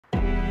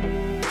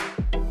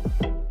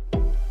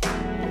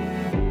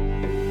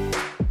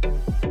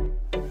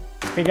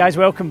Hey guys,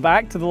 welcome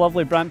back to the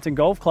lovely Brampton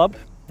Golf Club.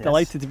 Yes.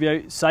 Delighted to be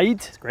outside.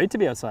 It's great to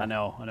be outside. I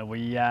know.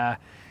 We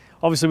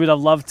obviously would have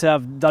loved to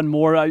have done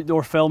more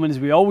outdoor filming, as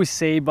we always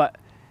say, but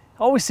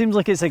it always seems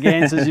like it's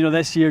against us. You know,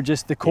 this year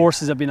just the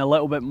courses have been a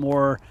little bit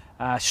more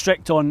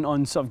strict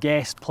on sort of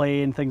guest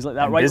play and things like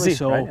that. And rightly busy,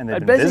 so. right? And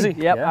they've been busy.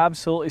 Yep, Yeah.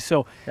 absolutely.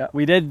 So Yep.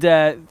 we did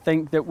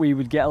think that we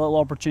would get a little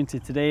opportunity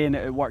today, and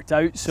it worked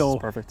out. So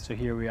perfect. So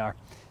here we are.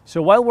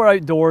 So while we're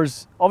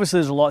outdoors, obviously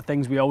there's a lot of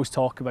things we always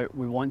talk about.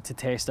 We want to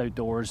test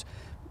outdoors.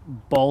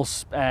 Ball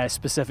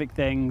specific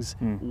things,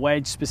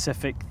 wedge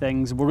specific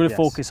things. We're going to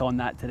focus on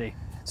that today.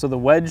 So the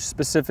wedge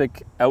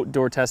specific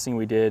outdoor testing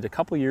we did a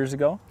couple years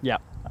ago. Yeah.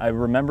 I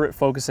remember it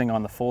focusing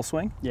on the full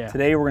swing. Yeah.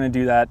 Today we're going to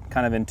do that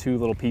kind of in two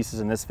little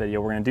pieces in this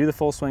video. We're going to do the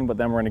full swing, but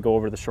then we're going to go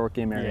over the short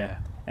game area.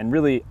 Yeah. And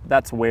really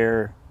that's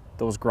where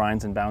those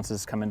grinds and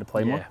bounces come into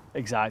play more. Yeah,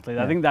 exactly.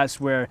 Yeah. I think that's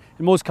where,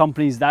 in most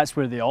companies, that's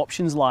where the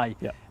options lie.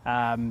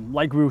 Yeah.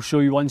 Like we'll show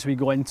you once we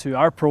go into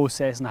our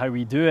process and how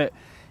we do it.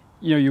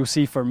 You know, you'll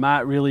see for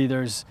Matt, really,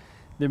 there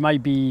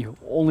might be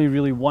only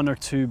really one or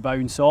two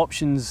bounce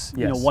options.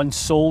 Yes. You know, one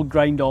sole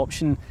grind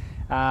option.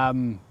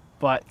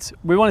 But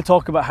we want to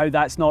talk about how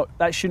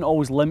that shouldn't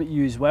always limit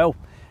you as well.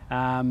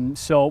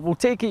 So we'll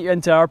take it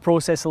into our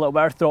process a little bit,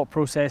 our thought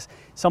process.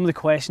 Some of the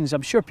questions,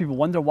 I'm sure people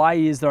wonder, why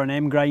is there an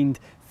M grind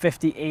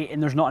 58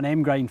 and there's not an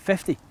M grind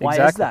 50? Why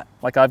is that?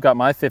 Like I've got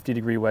my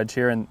 50-degree wedge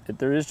here, and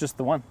there is just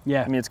the one.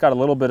 Yeah. I mean, it's got a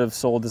little bit of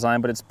sole design,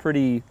 but it's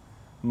pretty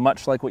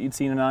much like what you'd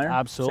see in an iron.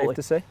 Absolutely. Safe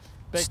to say.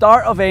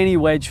 Start of any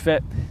wedge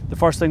fit, the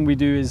first thing we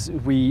do is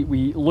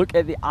we look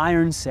at the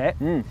iron set.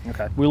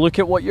 Okay. We look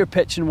at what your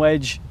pitching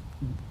wedge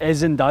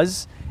is and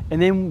does,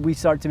 and then we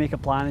start to make a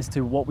plan as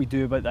to what we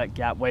do about that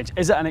gap wedge.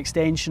 Is it an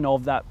extension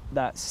of that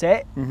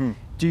set?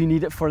 Do you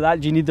need it for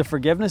that? Do you need the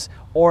forgiveness?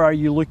 Or are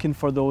you looking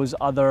for those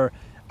other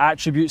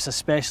attributes a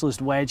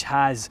specialist wedge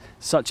has,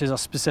 such as a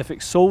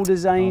specific sole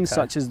design,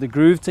 such as the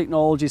groove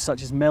technology,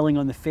 such as milling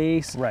on the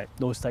face, right?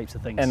 Those types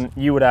of things. And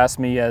you would ask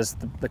me as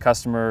the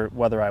customer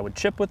whether I would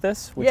chip with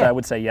this, which I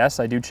would say yes,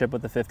 I do chip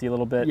with the 50 a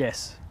little bit.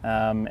 Yes.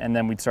 And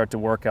then we'd start to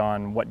work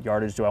on what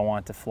yardage do I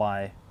want to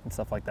fly and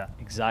stuff like that.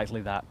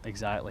 Exactly that,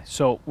 exactly.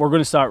 So we're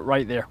going to start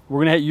right there. We're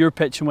going to hit your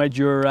pitching wedge,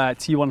 your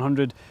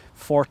T100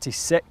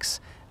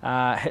 46.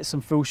 Hit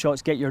some full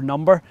shots, get your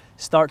number,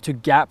 start to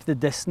gap the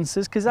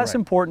distances, because that's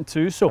important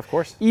too. So of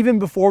course, even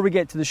before we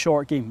get to the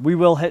short game, we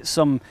will hit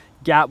some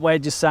gap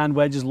wedges, sand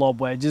wedges, lob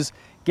wedges,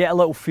 get a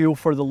little feel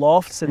for the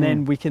lofts, and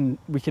then we can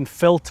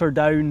filter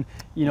down,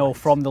 you know,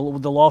 from the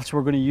lofts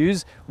we're going to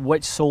use,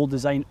 which sole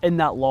design in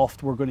that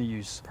loft we're going to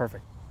use.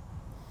 Perfect.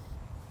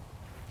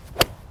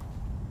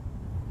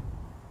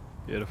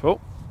 Beautiful.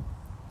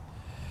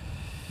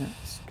 Yeah,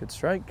 it's a good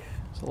strike.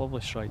 It's a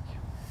lovely strike.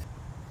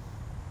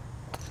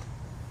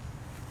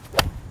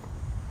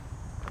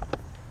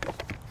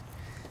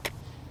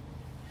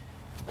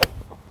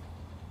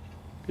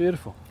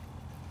 Beautiful.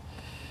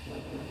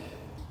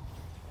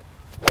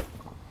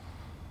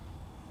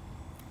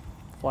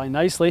 Flying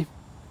nicely.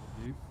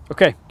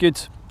 Okay, good.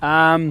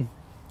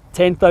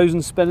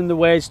 10,000 spinning the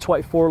wedge,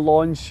 24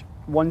 launch,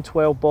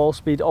 112 ball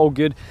speed, all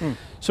good.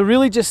 So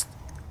really just,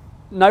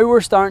 now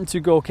we're starting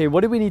to go, okay,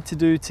 what do we need to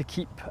do to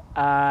keep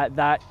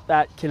that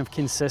kind of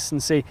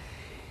consistency?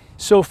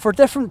 So for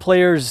different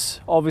players,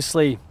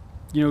 obviously,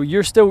 you know,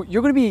 you're going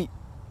to be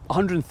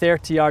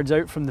 130 yards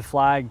out from the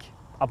flag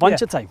a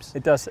bunch of times.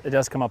 It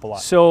does come up a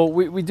lot. So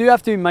we do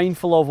have to be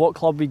mindful of what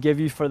club we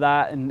give you for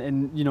that,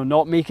 and you know,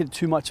 not make it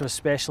too much of a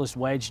specialist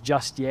wedge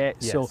just yet.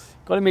 Yes. So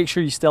got to make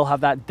sure you still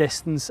have that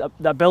distance,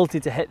 the ability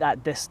to hit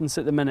that distance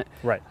at the minute.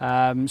 Right.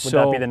 Would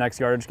that be the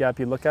next yardage gap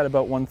you look at,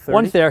 about 130?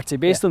 130,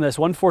 based on this,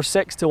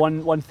 146 to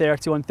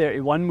 130,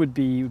 131 would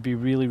be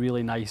really,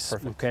 really nice.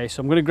 Perfect. Okay, so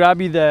I'm going to grab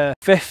you the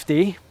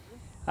 50.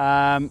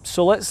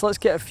 So let's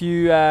get a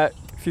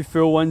few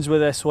full ones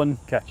with this one.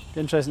 Okay.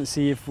 Interesting to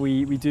see if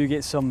we do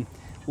get some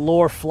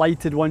lower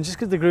flighted ones, just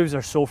because the grooves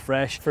are so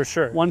fresh. For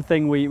sure. One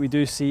thing we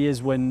do see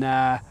is when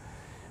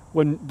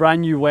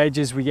brand new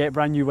wedges, we get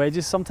brand new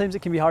wedges, sometimes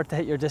it can be hard to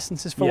hit your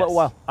distances for a little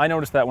while. I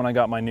noticed that when I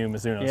got my new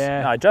Mizunos.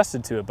 Yeah. I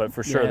adjusted to it, but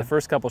for sure, the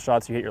first couple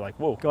shots you hit, you're like,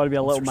 whoa. Got to be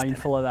a little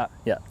mindful of that.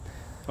 Yeah.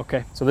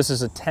 Okay. So this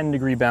is a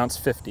 10-degree bounce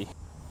 50.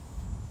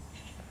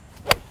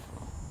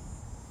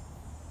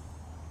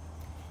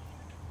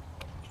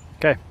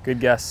 Okay. Good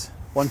guess.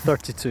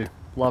 132.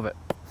 Love it.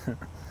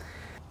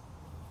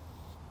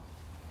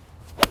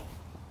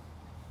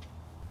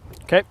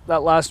 Okay,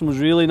 that last one was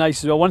really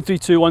nice as well.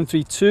 132,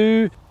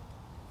 132.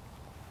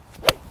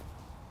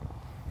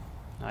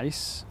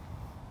 Nice.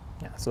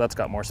 Yeah, so that's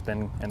got more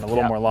spin and a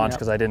little more launch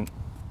because I didn't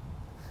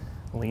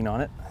lean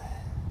on it.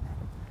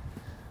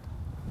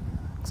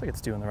 Looks like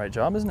it's doing the right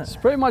job, isn't it? It's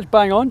pretty much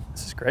bang on.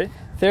 This is great.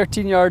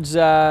 13 yards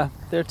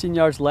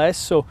less,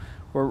 so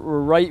we're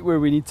right where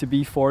we need to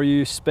be for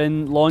you.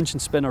 Spin, launch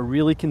and spin are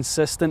really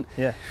consistent.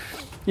 Yeah.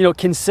 You know,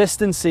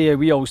 consistency,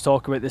 we always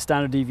talk about the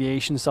standard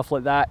deviation, stuff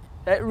like that.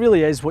 it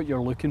really is what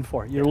you're looking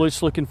for. You're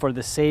just looking for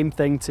the same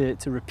thing to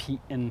repeat,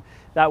 and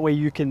that way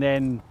you can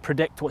then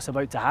predict what's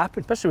about to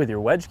happen. Especially with your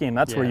wedge game,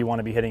 that's where you want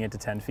to be hitting it to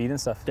 10 feet and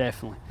stuff.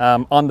 Definitely.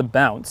 On the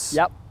bounce,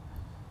 yep.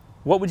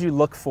 What would you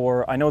look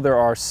for? I know there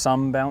are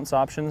some bounce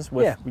options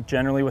with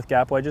generally with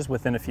gap wedges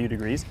within a few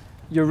degrees.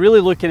 You're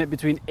really looking at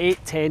between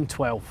 8, 10,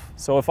 12.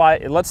 So if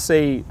let's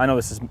say, I know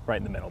this is right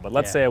in the middle, but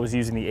let's say I was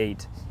using the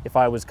 8. If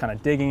I was kind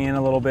of digging in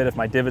a little bit, if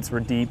my divots were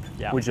deep,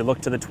 would you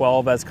look to the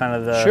 12 as kind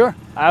of the Sure,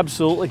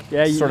 absolutely.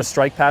 Yeah, sort of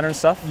strike pattern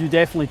stuff? You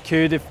definitely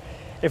could.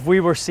 If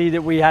we were see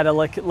that we had a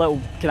little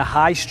kind of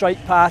high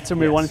strike pattern,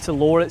 we wanted to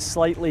lower it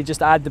slightly,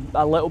 just add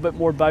a little bit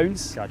more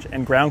bounce. Gotcha.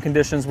 And ground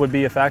conditions would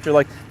be a factor.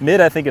 Like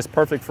mid, I think is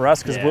perfect for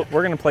us because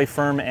we're going to play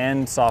firm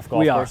and soft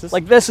golf courses.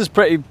 Like this is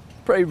pretty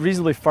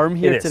reasonably firm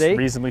here today. It is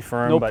reasonably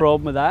firm. No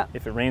problem with that.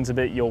 If it rains a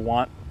bit, you'll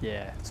want.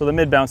 Yeah. So the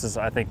mid bounces,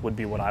 I think, would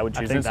be what I would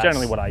choose. It's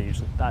generally what I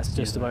usually. That's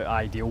just about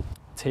ideal.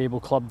 Table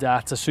club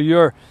data. So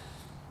you're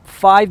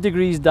 5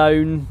 degrees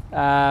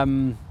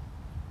down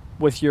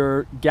with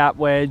your gap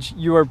wedge.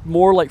 You are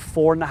more like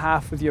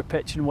 4.5 with your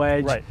pitch and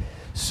wedge. Right.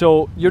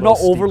 So you're not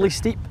overly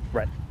steep.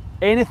 Right.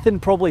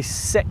 Anything probably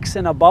 6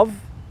 and above,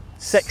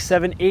 6,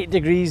 7, 8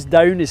 degrees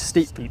down is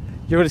steep.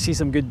 You're going to see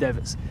some good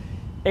divots.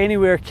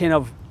 Anywhere kind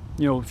of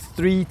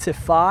 3 to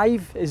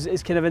 5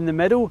 is kind of in the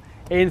middle.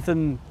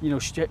 Anything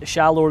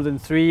shallower than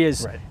 3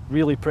 is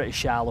really pretty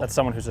shallow. That's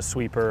someone who's a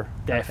sweeper.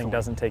 Definitely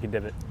doesn't take a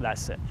divot.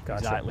 That's it. Gotcha.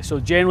 Exactly. So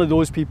generally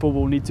those people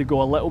will need to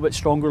go a little bit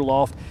stronger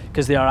loft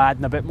because they are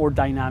adding a bit more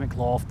dynamic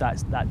loft.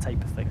 That's that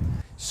type of thing.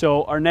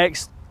 So our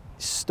next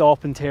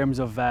stop in terms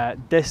of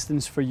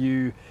distance for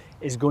you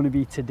is going to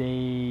be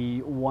today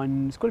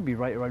it's going to be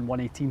right around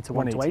 118 to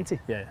 120.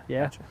 Yeah.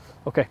 Gotcha.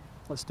 Okay,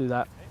 let's do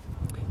that.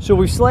 So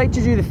we've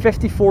selected you the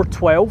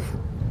 54-12.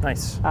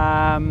 Nice.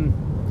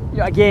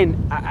 Again,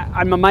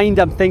 in my mind,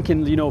 I'm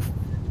thinking,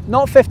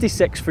 not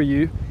 56 for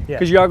you,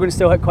 because you are going to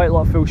still hit quite a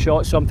lot of full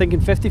shots. So I'm thinking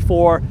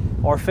 54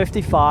 or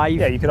 55.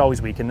 Yeah, you could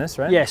always weaken this,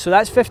 right? Yeah, so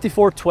that's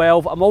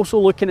 54-12. I'm also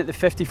looking at the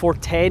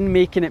 54-10,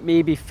 making it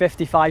maybe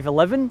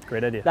 55-11.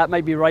 Great idea. That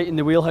might be right in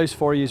the wheelhouse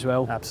for you as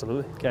well.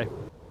 Absolutely. Okay.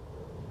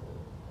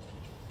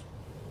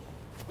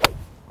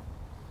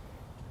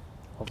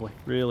 Lovely.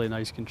 Really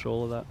nice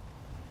control of that.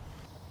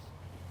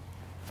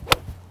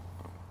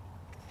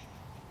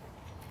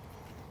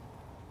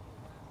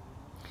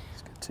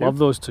 Love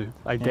those two,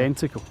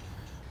 identical.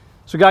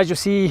 So guys, you'll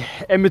see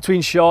in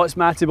between shots,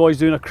 Matty Boy's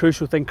doing a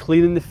crucial thing,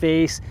 cleaning the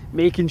face,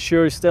 making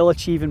sure he's still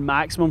achieving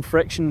maximum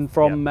friction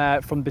from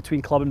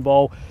between club and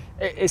ball.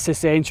 It's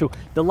essential.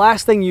 The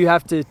last thing you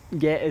have to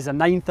get is a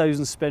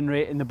 9,000 spin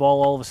rate and the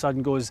ball all of a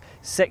sudden goes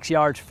 6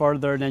 yards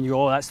further and then you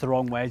go, oh, that's the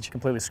wrong wedge.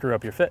 Completely screw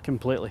up your fit.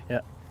 Completely.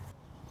 Yeah.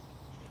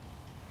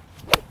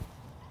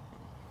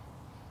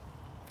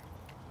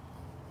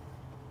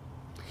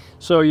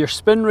 So your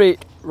spin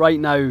rate right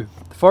now,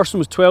 the first one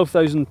was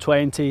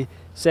 12,020,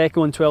 second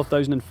one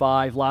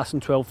 12,005, last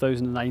one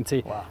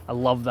 12,090. Wow. I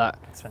love that.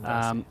 That's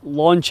fantastic.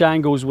 Launch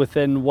angles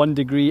within 1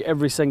 degree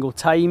every single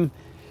time.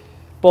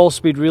 Ball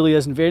speed really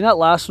isn't varying. That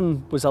last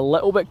one was a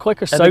little bit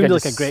quicker, sounded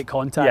like a great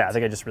contact. Yeah, I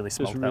think I just really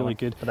smoked that one. It was really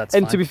good. But that's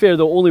and fine. to be fair,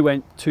 though, only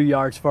went 2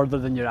 yards further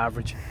than your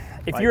average.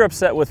 If you're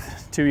upset with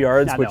 2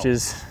 yards, which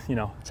is,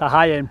 it's a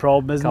high-end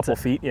problem, isn't it? A couple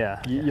feet,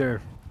 yeah.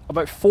 You're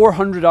about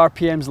 400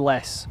 RPMs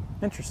less.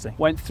 Interesting.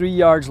 Went 3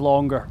 yards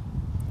longer.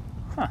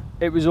 Huh.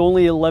 It was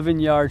only 11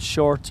 yards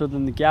shorter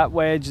than the gap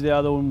wedge. The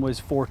other one was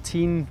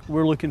 14.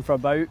 We're looking for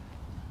about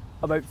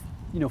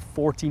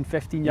 14,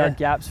 15 yard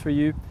gaps for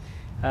you.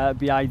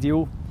 Be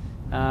ideal.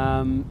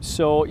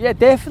 So yeah,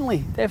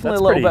 definitely a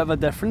little bit of a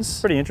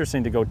difference. Pretty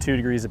interesting to go 2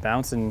 degrees of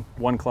bounce and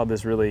one club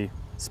is really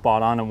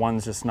spot on and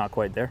one's just not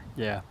quite there.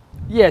 Yeah.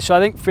 So I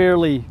think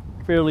fairly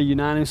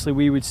unanimously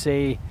we would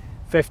say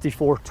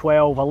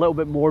 54-12, a little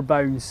bit more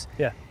bounce.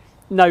 Yeah.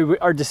 Now,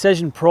 our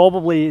decision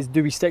probably is,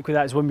 do we stick with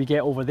that as when we get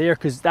over there?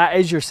 Because that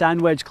is your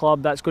sand wedge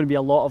club. That's going to be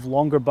a lot of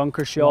longer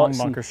bunker shots.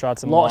 Long bunker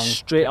shots and a lot of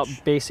straight up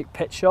basic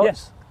pitch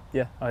shots.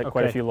 Yeah, I had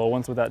quite a few low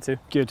ones with that too.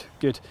 Good.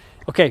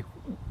 Okay,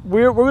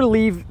 we're going to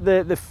leave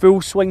the full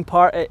swing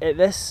part at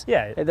this.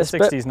 Yeah, at the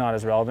 60 is not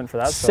as relevant for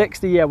that.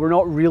 60, yeah, we're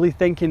not really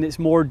thinking. It's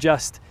more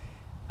just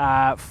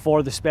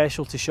for the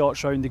specialty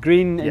shots around the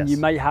green, and you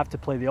might have to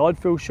play the odd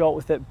full shot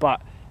with it,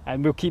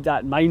 and we'll keep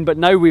that in mind. But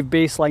now we've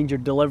baselined your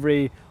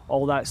delivery,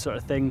 all that sort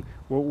of thing.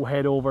 We'll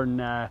head over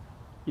and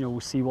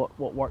we'll see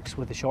what works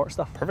with the short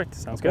stuff. Perfect.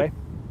 Sounds good.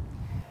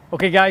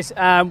 Okay guys,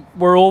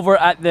 we're over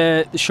at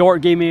the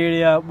short game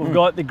area. We've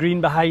got the green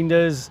behind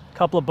us, a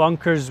couple of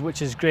bunkers,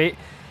 which is great.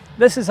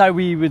 This is how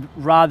we would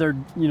rather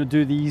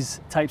do these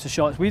types of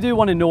shots. We do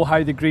want to know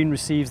how the green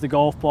receives the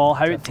golf ball,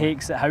 how it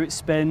takes it, how it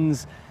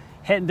spins,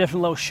 hitting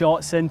different little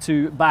shots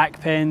into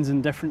back pins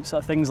and different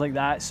sort of things like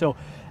that. So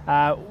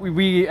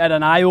we had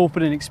an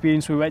eye-opening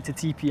experience. We went to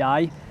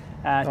TPI.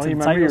 To the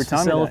Titleist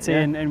facility,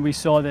 and we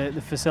saw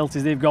the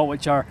facilities they've got,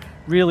 which are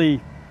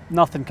really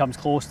nothing comes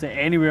close to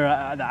anywhere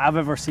that I've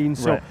ever seen.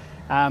 So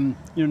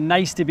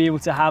nice to be able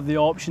to have the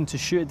option to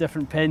shoot at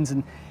different pins,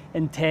 and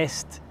and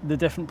test the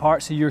different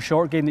parts of your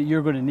short game that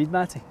you're going to need,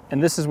 Matty.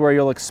 And this is where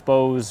you'll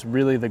expose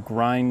really the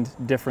grind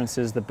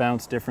differences, the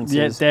bounce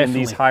differences in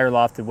these higher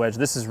lofted wedge.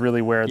 This is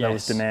really where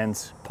those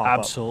demands pop up.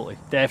 Absolutely,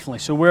 definitely.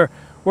 So we're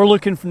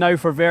looking now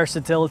for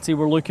versatility.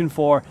 We're looking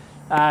for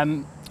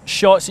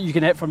shots that you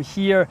can hit from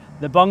here,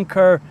 the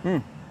bunker.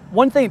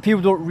 One thing that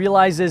people don't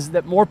realize is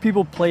that more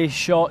people play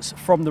shots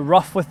from the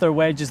rough with their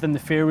wedges than the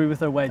fairway with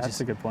their wedges.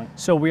 That's a good point.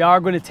 So we are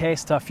going to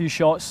test a few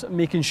shots,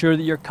 making sure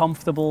that you're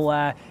comfortable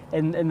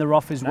in the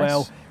rough as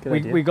well.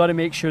 We got to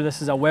make sure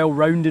this is a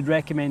well-rounded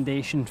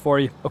recommendation for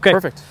you. Okay.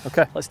 Perfect.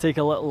 Okay. Let's take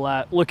a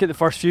little look at the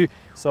first few.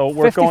 So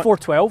we're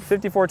 54-12.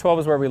 54-12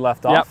 is where we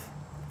left off.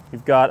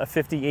 You've got a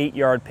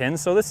 58-yard pin.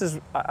 So this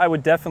is, I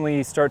would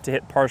definitely start to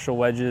hit partial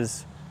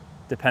wedges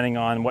depending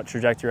on what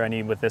trajectory I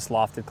need with this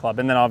lofted club,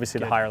 and then obviously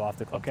the higher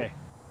lofted club. Okay.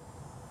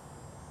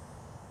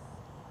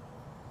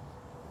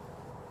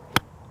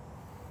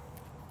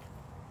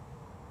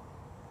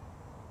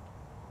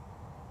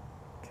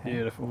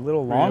 Beautiful. A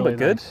little long, but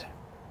good. Nice.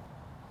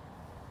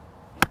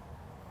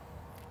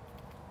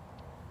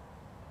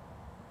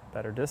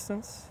 Better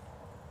distance.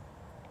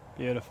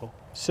 Beautiful.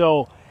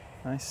 So,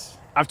 nice.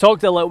 I've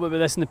talked a little bit about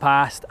this in the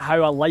past,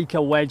 how I like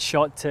a wedge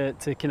shot to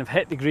kind of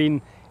hit the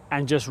green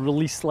and just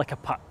release like a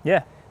putt.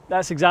 Yeah.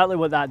 That's exactly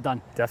what that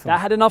done. Definitely. That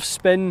had enough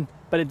spin,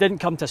 but it didn't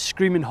come to a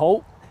screaming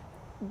halt.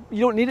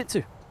 You don't need it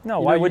to. No,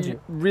 why would you?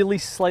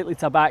 Release slightly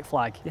to a back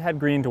flag. You had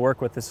green to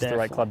work with. This is the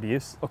right club to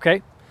use.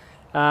 Okay.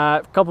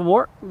 A couple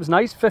more. It was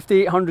nice.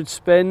 5800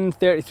 spin,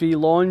 33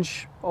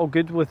 launch. All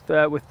good with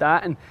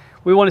that. And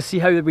we want to see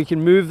how we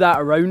can move that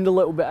around a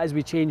little bit as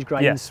we change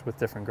grinds. Yes, with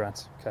different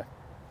grinds. Okay.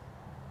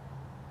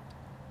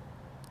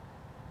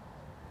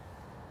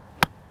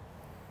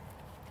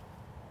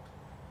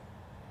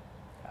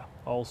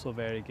 Also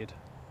very good.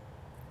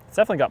 It's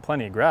definitely got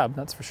plenty of grab,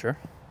 that's for sure.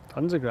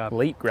 Tons of grab.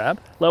 Late grab.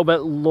 A little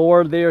bit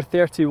lower there,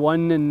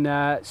 31,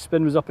 and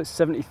spin was up at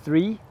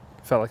 73.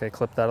 Felt like I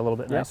clipped that a little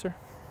bit nicer.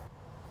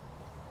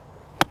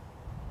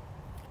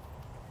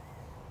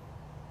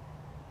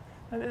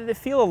 They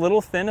feel a little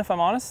thin, if I'm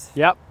honest.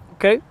 Yep,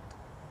 okay.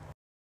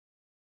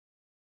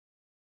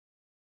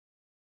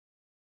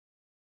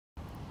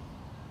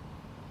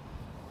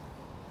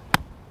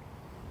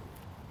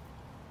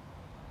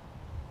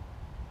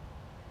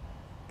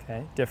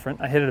 Okay, different.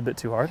 I hit it a bit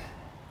too hard.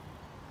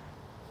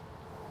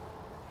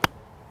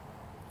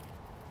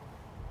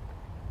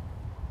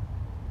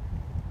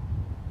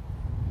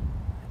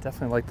 I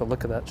definitely like the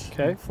look of that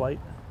flight.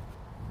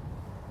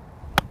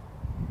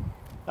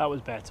 That was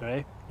better,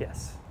 eh?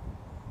 Yes.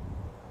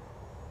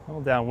 A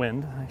little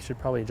downwind. I should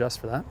probably adjust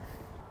for that.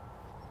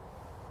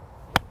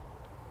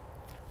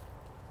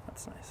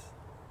 That's nice.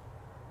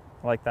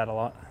 I like that a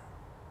lot.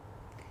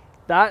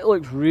 That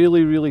looks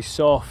really, really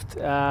soft.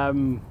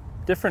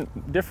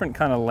 Different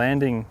kind of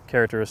landing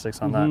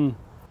characteristics on that.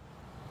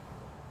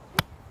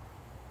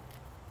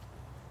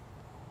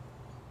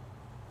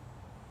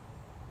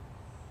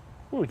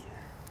 Ooh.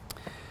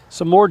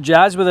 Some more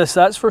jazz with this,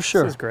 that's for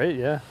sure. This is great,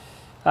 yeah.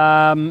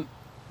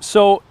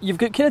 So you've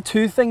got kind of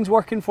two things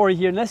working for you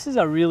here, and this is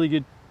a really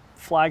good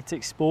flag to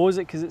expose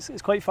it because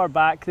it's quite far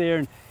back there,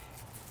 and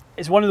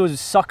it's one of those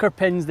sucker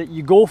pins that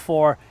you go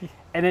for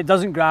and it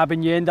doesn't grab,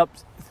 and you end up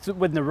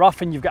with the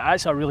rough, and you've got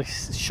actually a really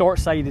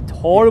short-sided,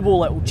 horrible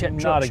little chip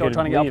shot trying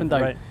to get up and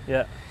down. Right.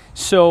 Yeah.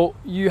 So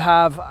you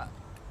have a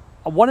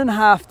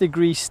 1.5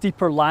 degree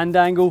steeper land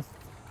angle,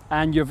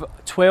 and you have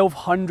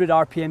 1200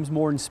 RPMs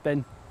more in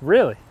spin.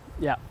 Really?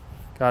 Yeah.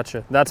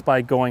 Gotcha. That's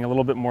by going a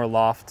little bit more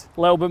loft.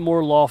 A little bit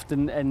more loft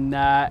and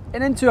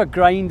into a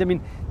grind. I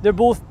mean, they're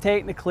both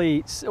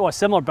technically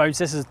similar bounce.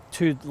 This is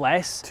two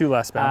less. Two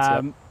less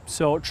bounce. Yep.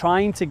 So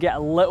trying to get a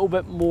little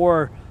bit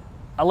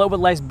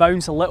less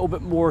bounce, a little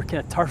bit more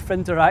kind of turf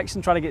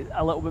interaction, trying to get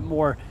a little bit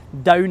more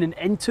down and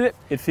into it.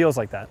 It feels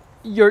like that.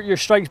 Your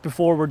strikes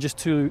before were just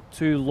too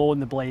low in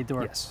the blade. They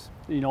were, yes.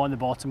 On the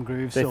bottom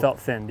groove. They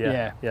felt thinned,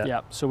 yeah. Yeah.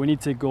 So we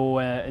need to go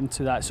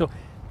into that. So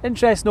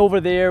interesting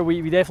over there,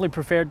 we definitely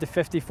preferred the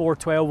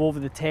 54-12 over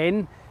the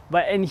 10,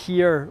 but in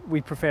here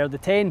we prefer the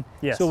 10.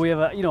 Yes. So we have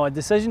a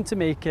decision to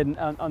make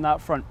on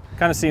that front.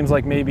 Kind of seems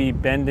like maybe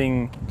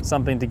bending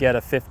something to get a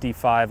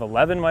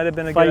 55-11 might have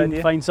been a good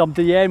idea. Find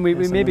something, yeah, and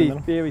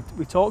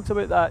we talked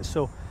about that.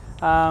 So,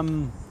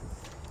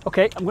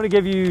 okay, I'm going to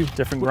give you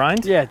different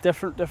grind. Yeah,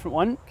 different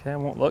one. Okay, I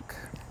won't look.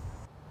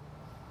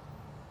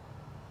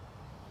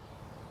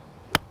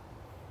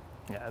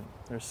 Yeah,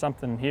 there's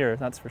something here,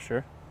 that's for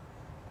sure.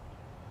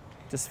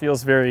 Just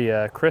feels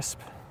very crisp.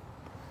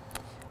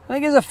 I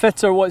think as a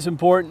fitter, what's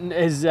important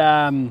is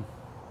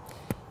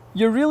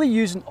you're really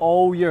using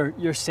all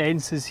your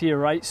senses here,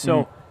 right?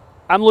 So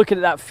I'm looking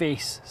at that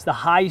face. It's the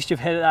highest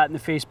you've hit that in the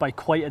face by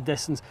quite a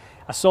distance.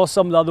 I saw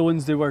some of the other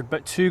ones, they were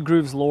about 2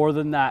 grooves lower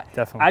than that.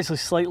 Definitely. Actually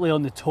slightly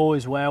on the toe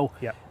as well.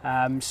 Yeah.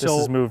 So this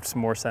has moved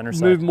more center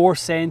side. Moved more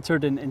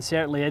centered and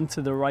certainly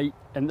into the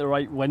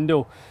right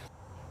window.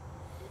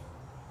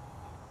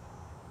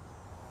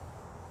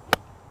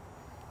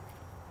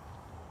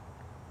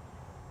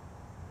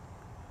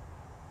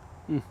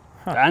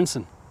 Huh.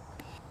 Dancing.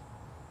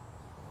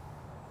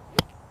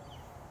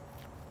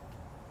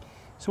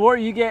 So what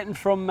are you getting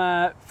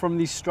from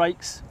these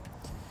strikes?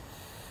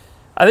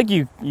 I think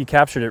you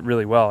captured it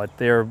really well.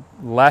 They're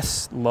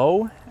less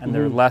low and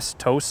they're less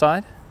toe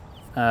side.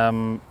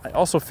 I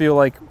also feel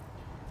like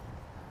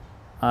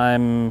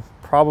I'm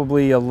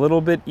probably a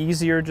little bit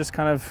easier just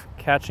kind of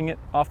catching it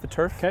off the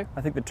turf. Okay. I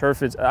think the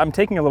turf is, I'm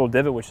taking a little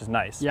divot, which is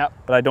nice. Yep.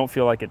 But I don't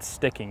feel like it's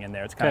sticking in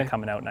there. It's kind of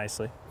coming out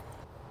nicely.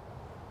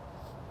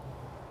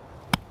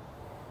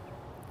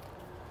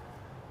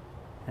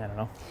 I don't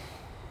know.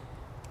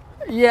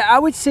 Yeah, I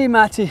would say,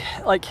 Matty,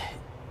 like,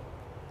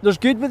 there's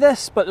good with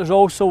this, but there's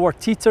also, we're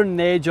teetering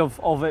the edge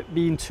of it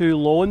being too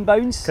low in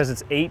bounce. Because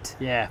it's 8.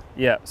 Yeah.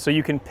 Yeah, so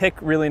you can pick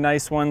really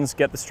nice ones,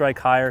 get the strike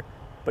higher,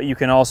 but you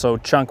can also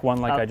chunk one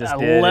like I just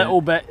did. A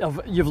little bit of,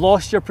 you've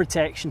lost your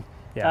protection.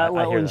 Yeah, that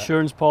little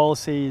insurance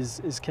policy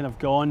is kind of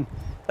gone.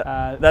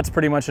 That's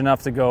pretty much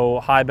enough to go.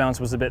 High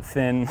bounce was a bit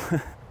thin,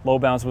 low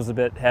bounce was a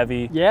bit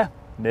heavy. Yeah.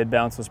 Mid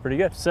bounce was pretty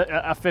good. So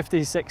a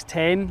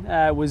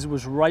 56.10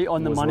 was right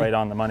on the money. Was right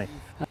on the money.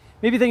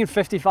 Maybe thinking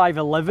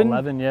 55.11.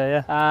 11,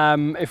 yeah.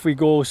 If we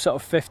go sort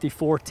of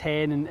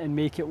 54.10 and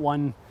make it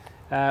one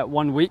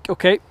week.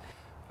 Okay.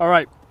 All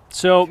right.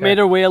 So made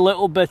our way a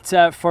little bit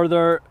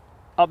further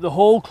up the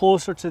hole,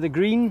 closer to the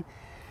green.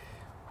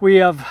 We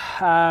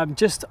have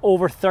just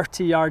over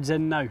 30 yards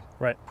in now.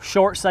 Right.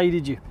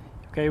 Short-sided you.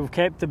 Okay, we've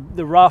kept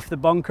the rough, the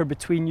bunker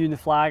between you and the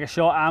flag. A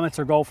shot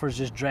amateur golfers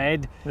just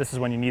dread. This is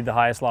when you need the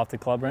highest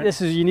lofted club, right?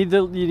 This is you need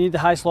the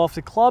highest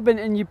lofted club,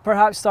 and you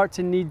perhaps start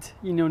to need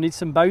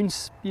some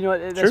bounce,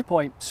 at this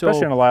point. So,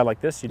 especially on a lie like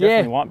this, you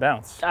definitely want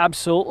bounce.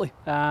 Absolutely.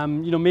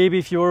 Maybe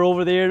if you were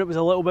over there and it was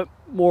a little bit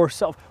more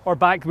sort of, or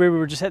back where we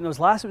were just hitting those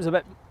last, it was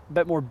a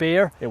bit more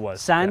bare. It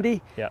was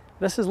sandy. Yeah.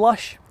 This is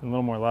lush. A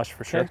little more lush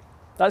for sure.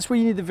 That's where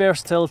you need the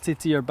versatility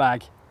to your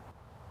bag.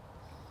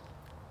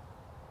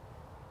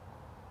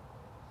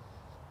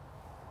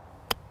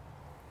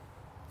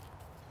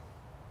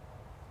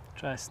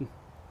 Interesting.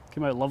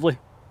 Came out lovely.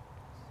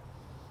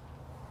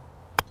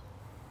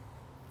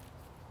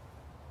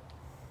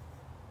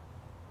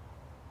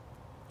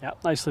 Yeah,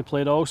 nicely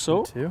played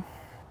also. Too.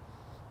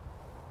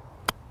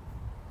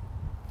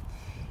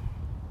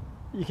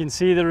 You can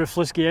see the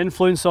Reflusky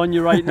influence on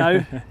you right now.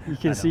 You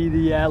can see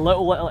the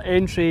little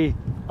entry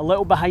a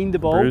little behind the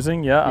ball.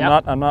 Bruising, yeah.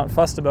 I'm not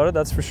fussed about it,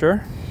 that's for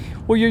sure.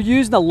 Well, you're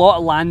using a lot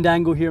of land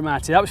angle here,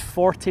 Matty. That was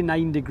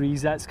 49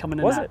 degrees that's coming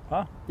in. Was it?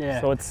 Wow. Yeah.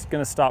 So it's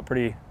going to stop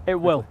pretty It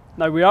will.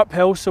 Now we're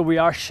uphill, so we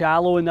are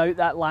shallowing out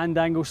that land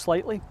angle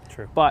slightly.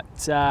 True. But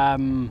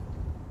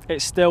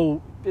it's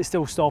still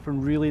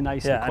stopping really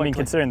nicely. Yeah, quickly. I mean,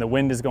 considering the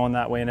wind is going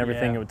that way and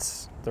everything,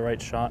 it's the right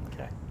shot.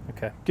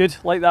 Okay. Good,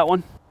 like that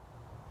one.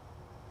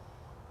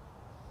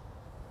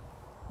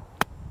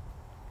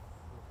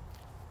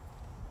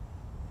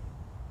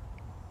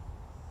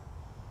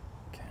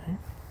 Okay.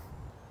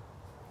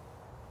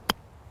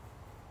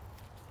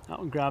 That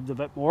one grabbed a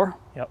bit more.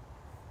 Yep.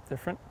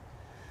 Different.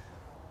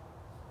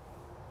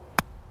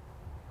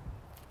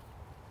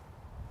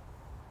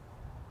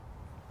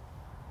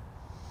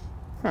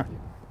 Huh.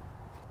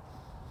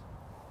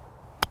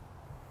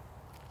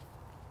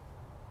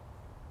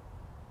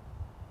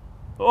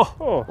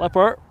 Oh,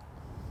 lipper.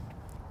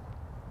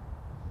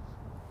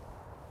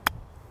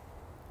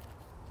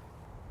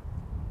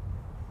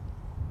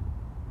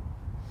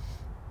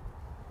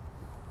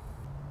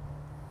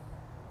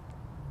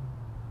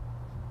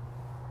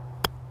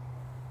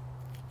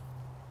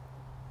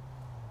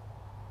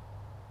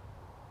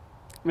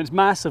 I mean, it's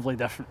massively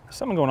different. There's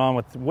something going on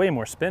with way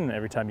more spin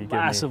every time you give me.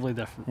 Massively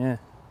different. Yeah.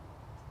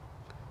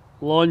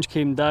 Launch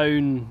came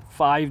down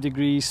 5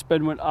 degrees,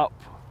 spin went up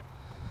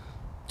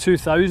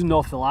 2,000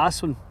 off the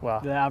last one. Wow.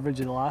 The average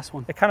of the last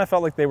one. It kind of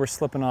felt like they were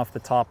slipping off the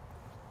top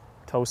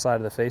toe side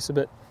of the face a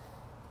bit.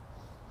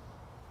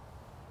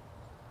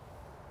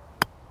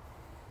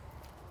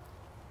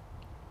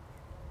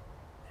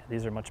 Yeah,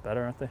 these are much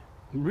better, aren't they?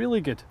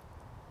 Really good.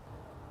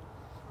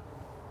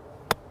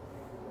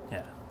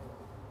 Yeah.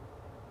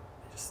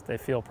 They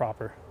feel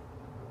proper.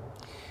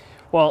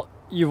 Well,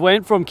 you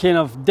went from kind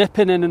of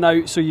dipping in and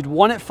out, so you'd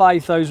won at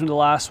 5,000 the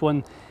last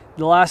one.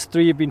 The last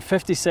three have been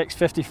 56,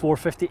 54,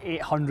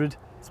 5,800.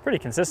 It's pretty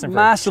consistent.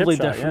 Massively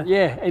for a chip different, shot,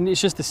 yeah. And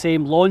it's just the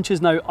same. Launch is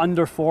now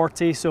under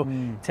 40, so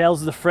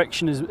tells the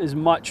friction is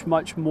much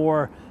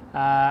more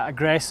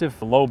aggressive.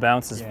 The low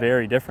bounce is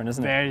very different,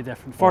 isn't it? Very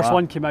different. First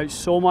one came out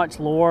so much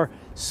lower,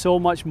 so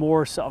much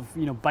more sort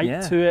of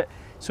bite to it.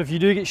 So if you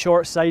do get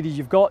short-sided,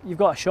 you've got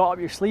a shot up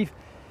your sleeve.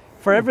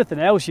 For everything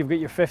else, you've got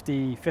your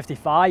 50,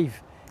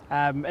 55.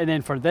 And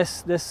then for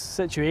this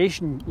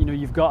situation,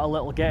 you've got a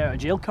little get out of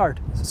jail card.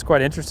 It's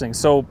quite interesting.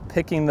 So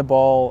picking the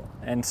ball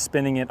and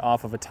spinning it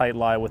off of a tight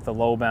lie with the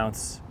low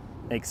bounce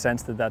makes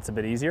sense that that's a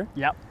bit easier.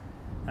 Yep.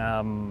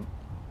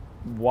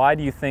 Why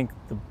do you think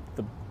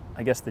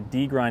I guess the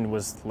D grind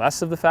was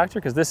less of the factor?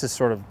 Because this is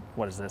sort of,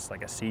 what is this,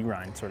 like a C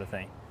grind sort of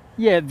thing?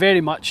 Yeah,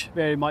 very much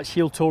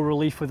heel toe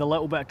relief with a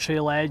little bit of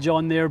trail edge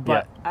on there.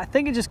 But I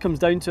think it just comes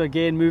down to,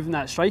 again, moving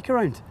that strike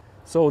around.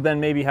 So then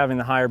maybe having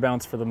the higher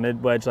bounce for the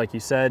mid wedge, like you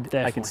said,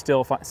 Definitely. I can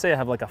still say I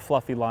have like a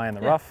fluffy lie in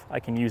the rough, I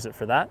can use it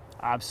for that.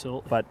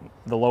 Absolutely. But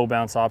the low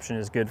bounce option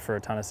is good for a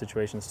ton of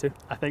situations too.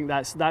 I think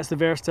that's the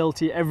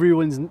versatility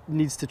everyone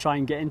needs to try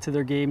and get into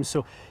their game.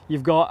 So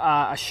you've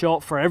got a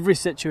shot for every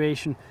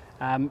situation.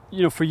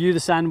 You know, for you, the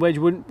sand wedge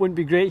wouldn't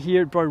be great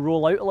here. It'd probably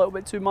roll out a little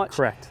bit too much.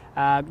 Correct.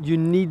 You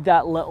need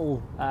that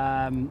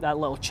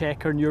little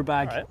checker in your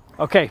bag. Right.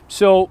 Okay,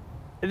 so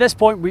at this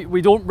point,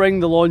 we don't bring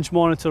the launch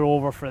monitor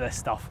over for this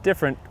stuff.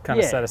 Different kind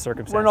of set of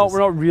circumstances. We're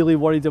not really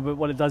worried about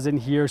what it does in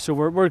here. So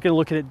we're going to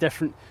look at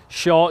different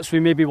shots. We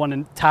maybe want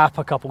to tap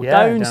a couple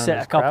down,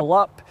 set a couple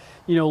up.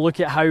 You know, look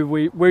at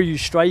where you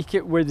strike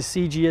it, where the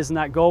CG is in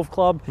that golf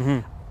club.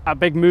 A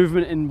big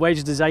movement in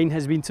wedge design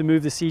has been to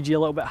move the CG a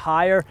little bit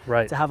higher,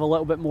 to have a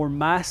little bit more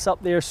mass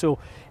up there. So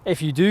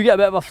if you do get a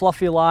bit of a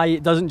fluffy lie,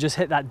 it doesn't just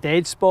hit that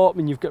dead spot. I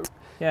mean, you've got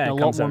a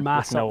lot more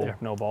mass up there.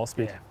 No ball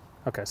speed. Yeah.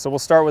 Okay, so we'll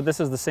start with, this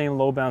is the same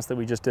low bounce that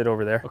we just did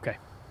over there. Okay.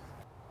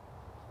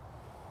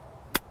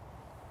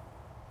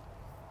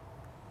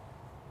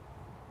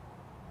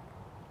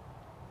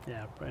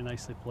 Yeah, very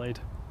nicely played.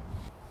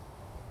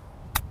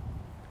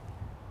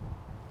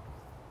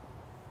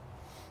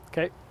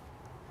 Okay.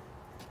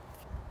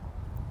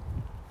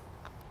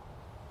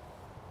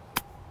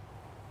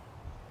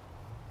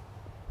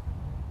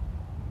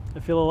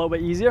 It feel a little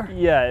bit easier?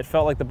 Yeah, it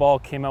felt like the ball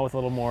came out with a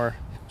little more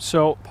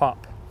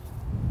pop.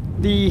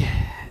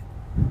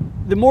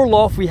 The more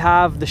loft we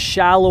have, the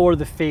shallower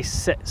the face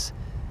sits.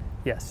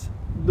 Yes.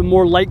 The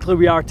more likely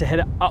we are to hit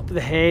it up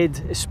the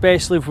head,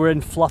 especially if we're in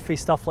fluffy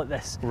stuff like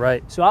this.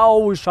 Right. So I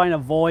always try and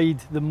avoid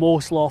the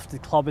most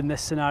lofted club in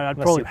this scenario.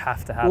 Unless you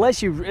have to have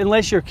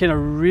unless you're kind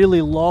of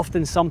really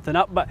lofting something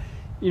up. But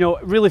you know,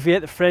 really, if we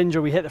hit the fringe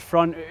or we hit the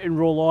front and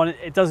roll on,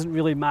 it doesn't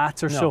really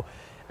matter. No.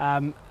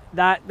 So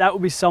that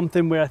would be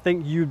something where I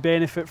think you'd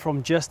benefit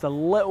from just a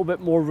little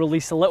bit more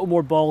release, a little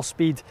more ball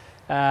speed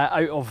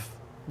out of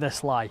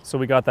this lie. So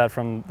we got that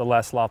from the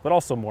less loft, but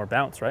also more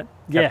bounce, right?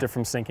 Kept it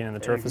from sinking in the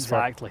turf as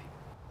well. Exactly.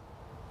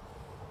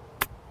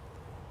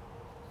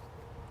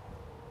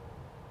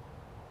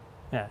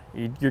 Yeah,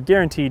 you're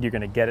guaranteed you're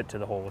going to get it to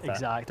the hole with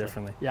that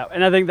differently. Yeah,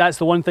 and I think that's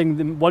the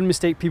one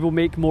mistake people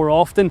make more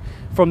often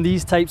from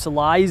these types of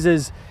lies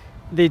is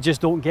they just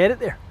don't get it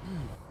there.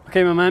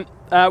 Okay, my man,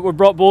 we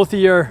brought both of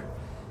your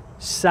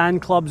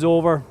sand clubs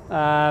over,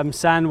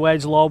 sand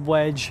wedge, lob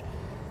wedge.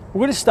 We're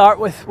going to start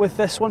with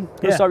this one. We're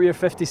going to start with your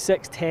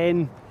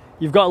 5610.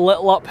 You've got a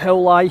little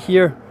uphill lie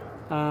here.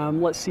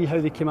 Let's see how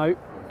they came out.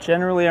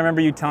 Generally, I remember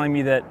you telling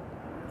me that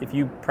if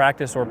you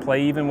practice or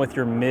play even with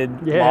your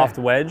mid loft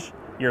wedge,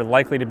 you're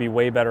likely to be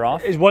way better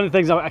off. It's one of the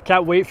things I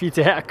can't wait for you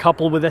to hit a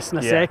couple with this in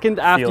a second.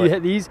 After you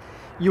hit these,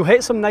 you'll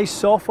hit some nice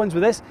soft ones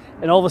with this,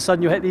 and all of a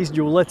sudden you'll hit these and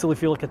you'll literally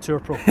feel like a tour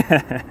pro.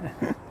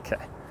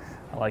 Okay,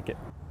 I like it.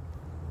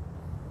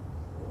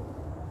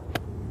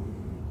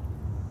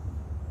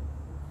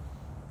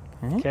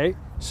 Okay,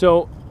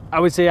 so I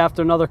would say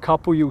after another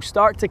couple, you'll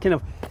start to kind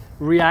of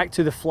react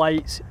to the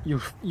flights.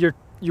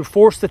 You're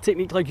forced the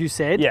technique like you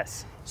said.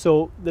 Yes.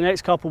 So the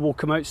next couple will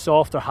come out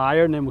soft or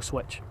higher, and then we'll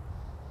switch.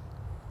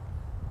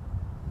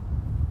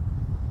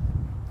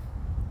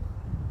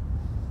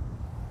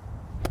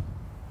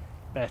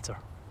 Better.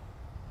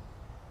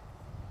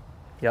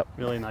 Yep.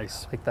 Really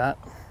nice. Like that.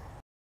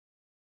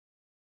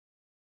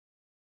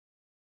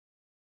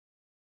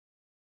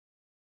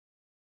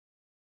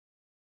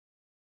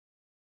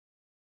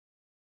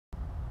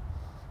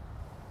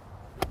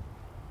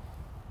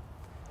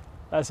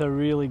 That's a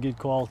really good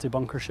quality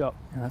bunker shot.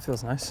 Yeah, that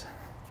feels nice.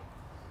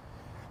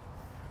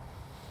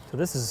 So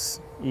this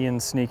is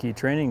Ian's sneaky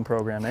training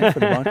program, for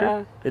the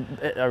bunker.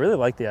 I really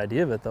like the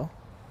idea of it, though.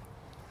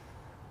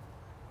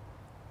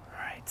 All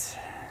right.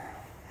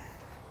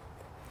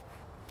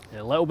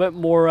 Yeah, a little bit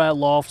more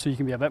loft so you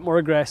can be a bit more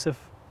aggressive.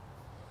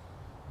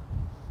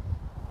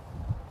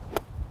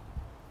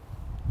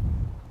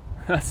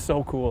 That's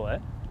so cool, eh?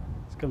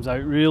 This comes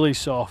out really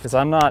soft. Because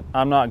I'm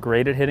not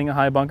great at hitting a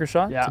high bunker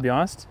shot, to be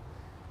honest.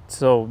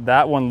 So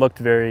that one looked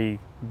very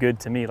good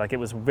to me. Like it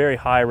was very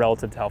high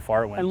relative to how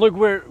far it went. And look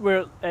where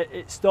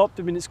it stopped.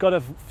 I mean, it's got to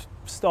have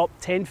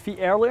stopped 10 feet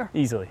earlier.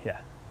 Easily,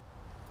 yeah.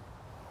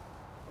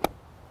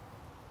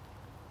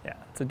 Yeah,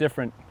 it's a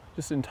different,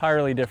 just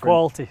entirely different.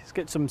 Quality. It's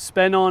got some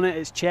spin on it.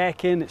 It's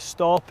checking, it's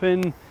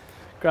stopping.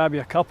 Grab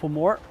you a couple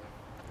more.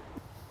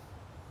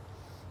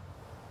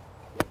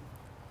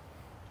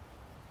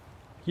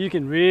 You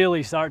can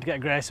really start to get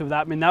aggressive with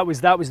that. I mean, that was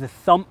the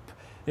thump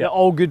that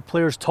all good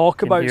players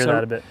talk about. Hear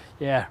that a bit.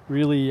 Yeah,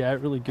 really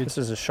good. This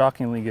is a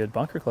shockingly good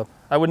bunker club.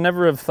 I would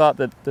never have thought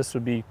that this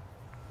would be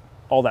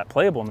all that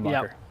playable in the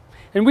bunker.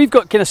 And we've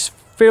got kind of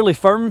fairly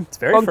firm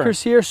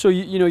bunkers firm here, so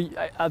you know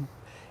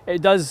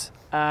it does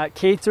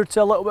cater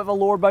to a little bit of a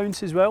lower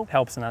bounce as well.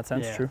 Helps in that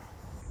sense, true.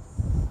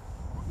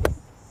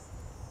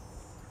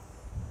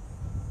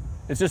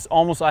 It's just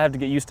almost I have to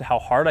get used to how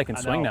hard I can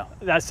swing now.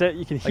 That's it.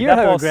 You can hear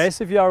how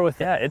aggressive you are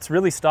with it. Yeah, it's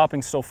really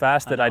stopping so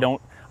fast that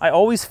I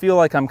always feel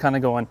like I'm kind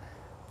of going,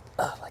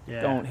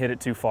 don't hit it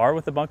too far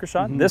with the bunker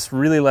shot. This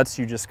really lets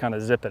you just kind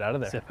of zip it out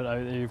of there. Zip it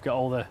out there. You've got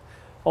all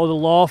the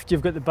loft.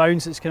 You've got the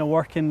bounce that's kind of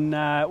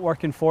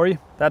working for you.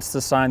 That's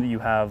the sign that you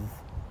have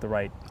the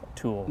right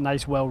tool.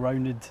 Nice,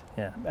 well-rounded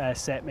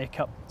set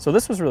makeup. So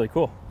this was really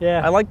cool.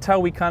 Yeah. I liked how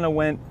we kind of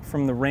went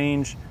from the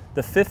range.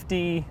 The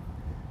 50,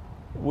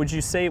 would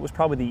you say it was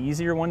probably the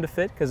easier one to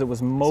fit because it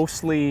was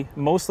mostly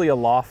a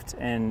loft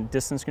and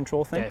distance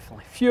control thing?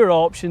 Definitely. Fewer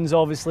options,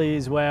 obviously,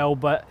 as well,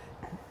 but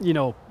you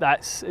know,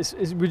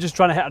 we're just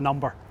trying to hit a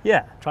number.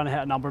 Yeah. Trying to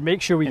hit a number.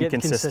 Make sure we get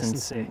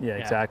consistency. Yeah,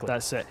 exactly.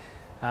 That's it.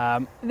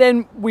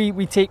 Then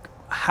we take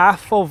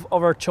half of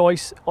our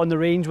choice on the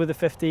range with the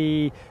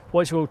 50,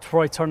 which will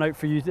probably turn out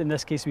for you in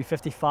this case to be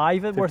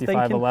 55.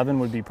 55-11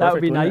 would be perfect. That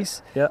would be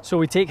nice. Yeah. So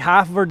we take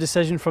half of our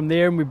decision from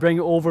there and we bring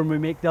it over and we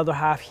make the other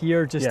half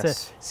here just to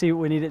see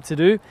what we need it to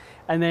do.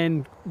 And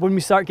then when we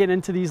start getting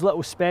into these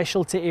little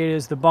specialty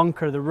areas, the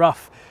bunker, the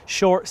rough,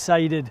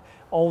 short-sided,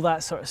 all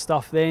that sort of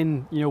stuff,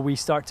 then you know we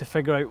start to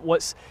figure out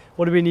what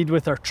do we need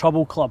with our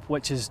trouble club,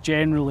 which is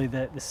generally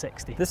the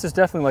 60. This is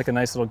definitely like a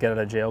nice little get out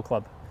of jail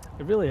club.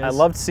 It really is. I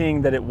loved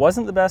seeing that it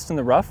wasn't the best in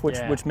the rough,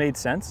 which made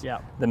sense. Yeah.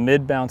 The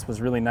mid bounce was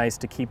really nice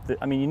to keep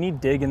I mean, you need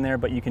dig in there,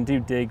 but you can do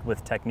dig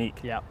with technique.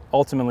 Yeah.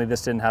 Ultimately,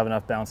 this didn't have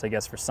enough bounce, I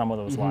guess, for some of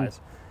those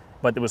lies,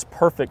 but it was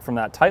perfect from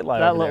that tight lie.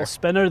 That little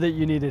spinner that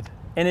you needed.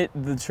 And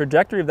the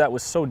trajectory of that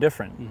was so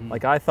different.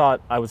 Like I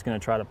thought I was going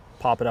to try to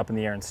pop it up in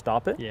the air and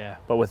stop it. Yeah.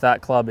 But with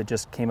that club, it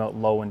just came out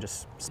low and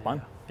just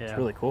spun. Yeah. It's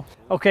really cool.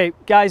 Okay,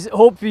 guys,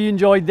 hope you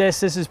enjoyed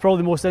this. This is probably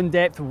the most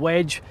in-depth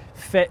wedge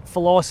fit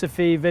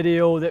philosophy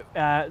video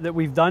that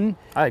we've done.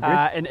 I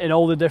agree. In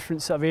all the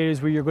different sort of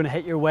areas where you're going to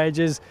hit your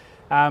wedges.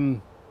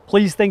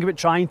 Please think about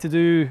trying to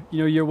do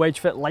your wedge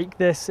fit like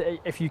this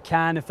if you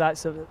can, if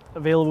that's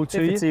available to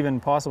you. If it's even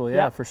possible,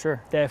 yeah, for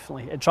sure.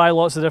 Definitely. And try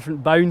lots of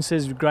different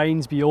bounces,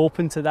 grinds, be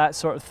open to that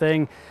sort of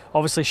thing.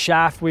 Obviously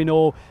shaft we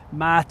know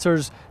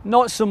matters,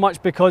 not so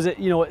much because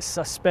it's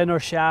a spinner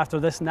shaft or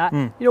this and that.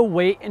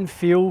 Weight and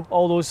feel,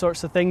 all those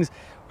sorts of things.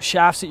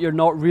 Shafts that you're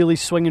not really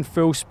swinging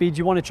full speed,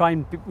 you want to try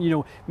and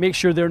make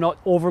sure they're not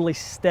overly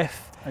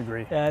stiff. I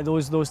agree.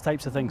 Those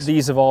types of things.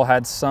 These have all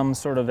had some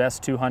sort of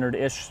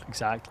S200-ish.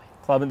 Exactly.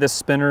 Club. This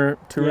spinner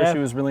tour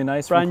issue is really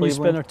nice. Brand new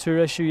spinner tour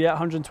issue,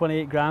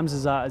 128 grams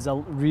is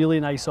a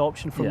really nice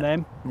option from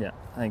them. Yeah,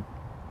 I think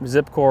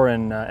Zipcore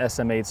and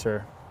SM8s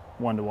are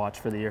one to watch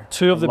for the year.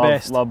 Two of the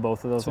best. Love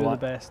both of those a lot. Two of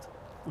the best.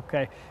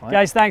 Okay,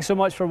 guys, thanks so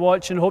much for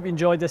watching. Hope you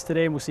enjoyed this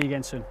today, and we'll see you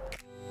again soon.